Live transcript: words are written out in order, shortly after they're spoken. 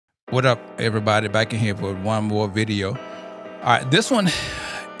What up, everybody? Back in here for one more video. All right, this one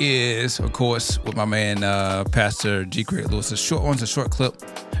is, of course, with my man, Pastor G. Craig Lewis. It's a short clip,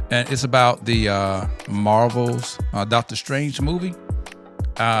 and it's about the Marvel's Doctor Strange movie.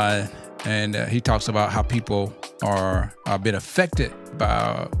 And he talks about how people are being affected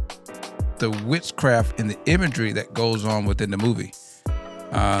by the witchcraft and the imagery that goes on within the movie.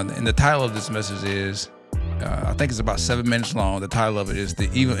 And the title of this message is, I think it's about 7 minutes long. The title of it is The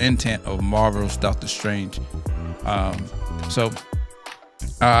Evil Intent of Marvel's Doctor Strange. It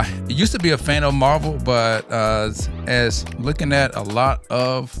used to be a fan of Marvel, but as looking at a lot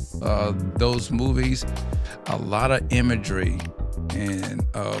of those movies, a lot of imagery and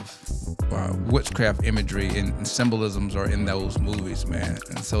of witchcraft imagery and symbolisms are in those movies, man.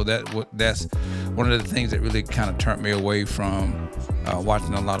 And so that's one of the things that really kind of turned me away from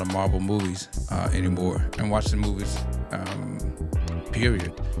watching a lot of Marvel movies anymore, and watching movies,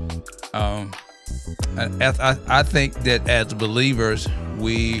 period. I think that as believers,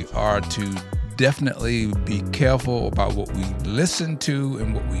 we are to definitely be careful about what we listen to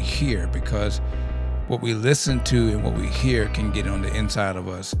and what we hear, because what we listen to and what we hear can get on the inside of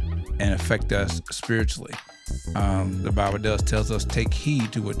us and affect us spiritually. The Bible tells us, take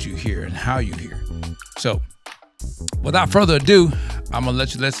heed to what you hear and how you hear. So without further ado, I'm gonna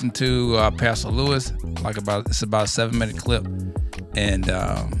let you listen to Pastor Lewis. It's about a 7-minute clip, and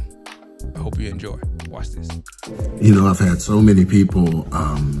I hope you enjoy. Watch this. You know, I've had so many people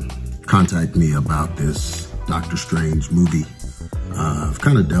contact me about this Doctor Strange movie. I've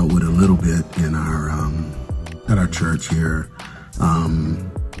kind of dealt with it a little bit in our at our church here,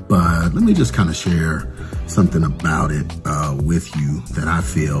 but let me just kind of share something about it with you that I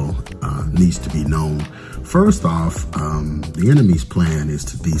feel needs to be known. First off, the enemy's plan is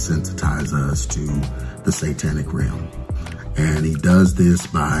to desensitize us to the satanic realm. And he does this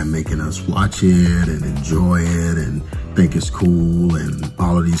by making us watch it and enjoy it and think it's cool and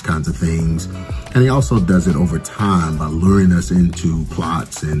all of these kinds of things. And he also does it over time by luring us into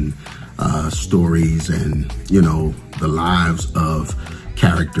plots and stories and, you know, the lives of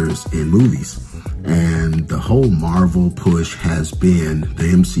characters in movies. And the whole Marvel push has been, the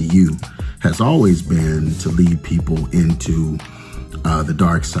MCU has always been to lead people into the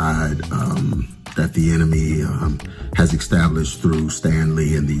dark side that the enemy has established through Stan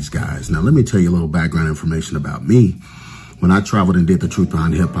Lee and these guys. Now, let me tell you a little background information about me. When I traveled and did the Truth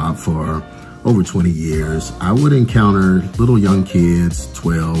Behind Hip Hop for over 20 years, I would encounter little young kids,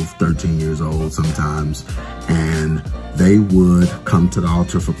 12, 13 years old sometimes, and they would come to the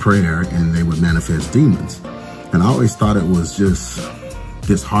altar for prayer and they would manifest demons. And I always thought it was just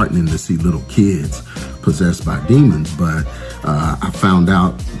disheartening to see little kids possessed by demons, but I found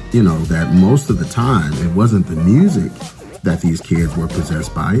out, you know, that most of the time it wasn't the music that these kids were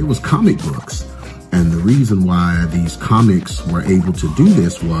possessed by, it was comic books. And the reason why these comics were able to do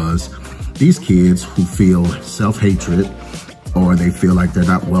this was these kids who feel self-hatred, or they feel like they're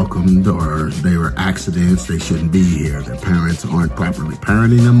not welcomed, or they were accidents, they shouldn't be here, their parents aren't properly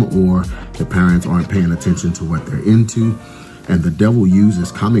parenting them, or their parents aren't paying attention to what they're into. And the devil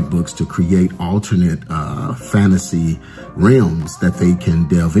uses comic books to create alternate fantasy realms that they can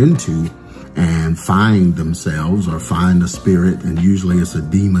delve into and find themselves or find a spirit, and usually it's a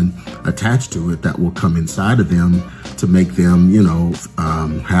demon attached to it that will come inside of them to make them, you know,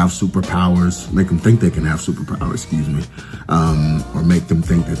 have superpowers, make them think they can have superpowers, excuse me, or make them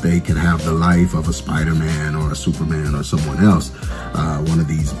think that they can have the life of a Spider-Man or a Superman or someone else, one of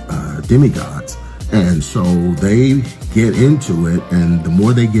these demigods. And so they get into it, and the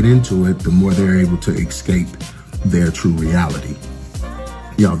more they get into it, the more they're able to escape their true reality.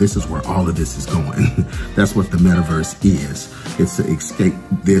 Yo, this is where all of this is going. That's what the metaverse is. It's to escape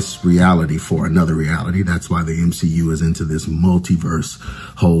this reality for another reality. That's why the MCU is into this multiverse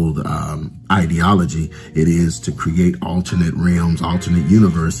whole ideology. It is to create alternate realms, alternate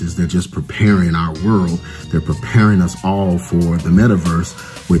universes. They're just preparing our world. They're preparing us all for the metaverse,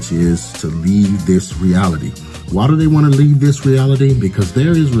 which is to leave this reality. Why do they want to leave this reality? Because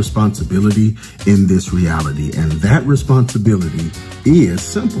there is responsibility in this reality, and that responsibility is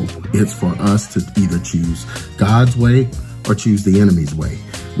simple. It's for us to either choose God's way or choose the enemy's way.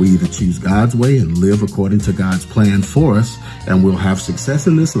 We either choose God's way and live according to God's plan for us, and we'll have success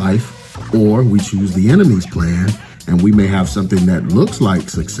in this life, or we choose the enemy's plan, and we may have something that looks like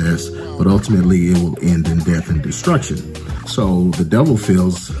success, but ultimately it will end in death and destruction. So the devil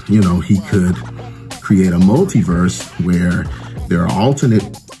feels, you know, he could create a multiverse where there are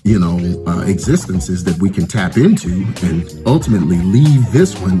alternate, you know, existences that we can tap into, and ultimately leave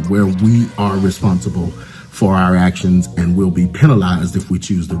this one where we are responsible for our actions and will be penalized if we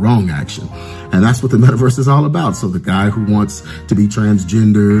choose the wrong action. And that's what the metaverse is all about. So the guy who wants to be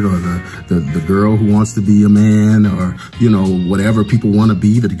transgendered, or the girl who wants to be a man, or, you know, whatever people want to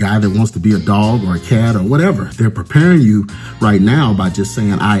be, the guy that wants to be a dog or a cat or whatever, they're preparing you right now by just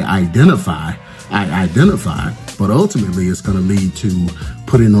saying, I identify, but ultimately it's going to lead to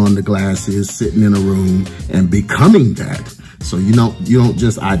putting on the glasses, sitting in a room and becoming that. So you don't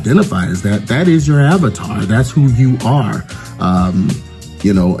just identify as that. That is your avatar. That's who you are.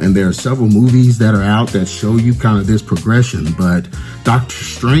 You know, and there are several movies that are out that show you kind of this progression, but Doctor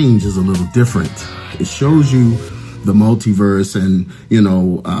Strange is a little different. It shows you the multiverse, and, you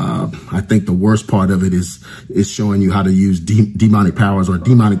know, I think the worst part of it is showing you how to use demonic powers, or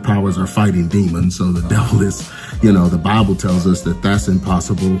demonic powers are fighting demons. So the devil is, you know, the Bible tells us that that's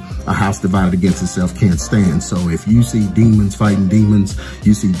impossible. A house divided against itself can't stand. So if you see demons fighting demons,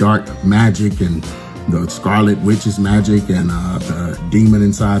 you see dark magic and the Scarlet Witch's magic, and the demon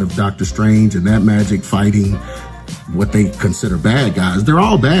inside of Doctor Strange and that magic fighting what they consider bad guys. They're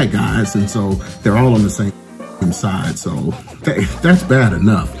all bad guys, and so they're all on the same side. So that's bad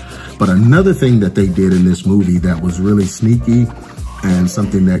enough. But another thing that they did in this movie that was really sneaky, and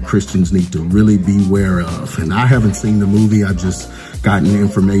something that Christians need to really beware of, and I haven't seen the movie, I've just gotten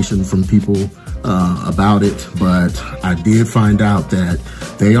information from people about it, but I did find out that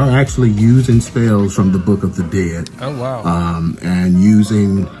they are actually using spells from the Book of the Dead. Oh, wow. And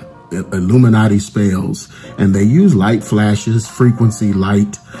using Illuminati spells, and they use light flashes, frequency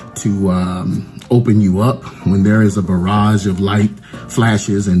light, to open you up when there is a barrage of light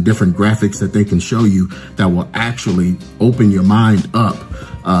flashes and different graphics that they can show you that will actually open your mind up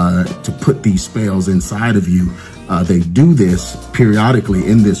to put these spells inside of you. They do this periodically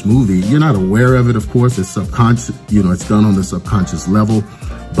in this movie. You're not aware of it, of course. It's subconscious, you know, it's done on the subconscious level,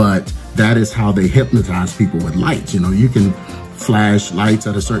 but that is how they hypnotize people with lights. You know, you can flash lights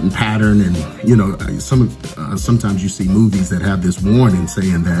at a certain pattern, and, you know, sometimes you see movies that have this warning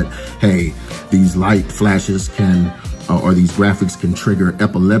saying that, hey, these light flashes can, or these graphics can trigger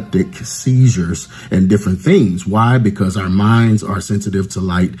epileptic seizures and different things. Why? Because our minds are sensitive to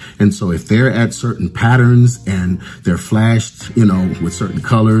light. And so if they're at certain patterns and they're flashed, you know, with certain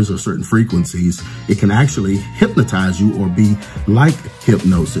colors or certain frequencies, it can actually hypnotize you or be like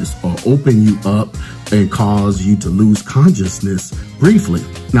hypnosis, or open you up and cause you to lose consciousness briefly.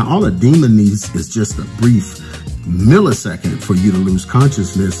 Now, all a demon needs is just a brief millisecond for you to lose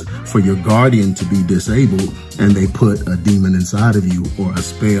consciousness, for your guardian to be disabled, and they put a demon inside of you, or a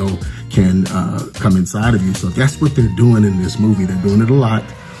spell can come inside of you. So that's what they're doing in this movie. They're doing it a lot.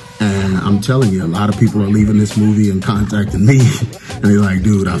 And I'm telling you, a lot of people are leaving this movie and contacting me, and they're like,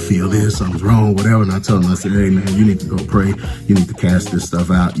 dude, I feel this, something's wrong, whatever. And I tell them, I said, hey man, you need to go pray. You need to cast this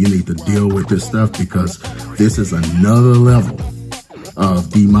stuff out. You need to deal with this stuff, because this is another level of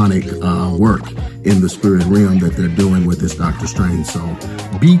demonic work in the spirit realm that they're doing with this Doctor Strange. So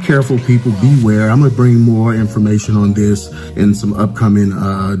be careful, people, beware. I'm gonna bring more information on this in some upcoming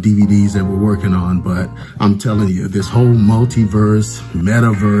DVDs that we're working on, but I'm telling you, this whole multiverse,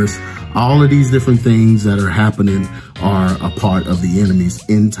 metaverse, all of these different things that are happening are a part of the enemy's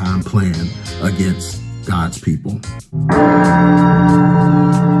end time plan against God's people.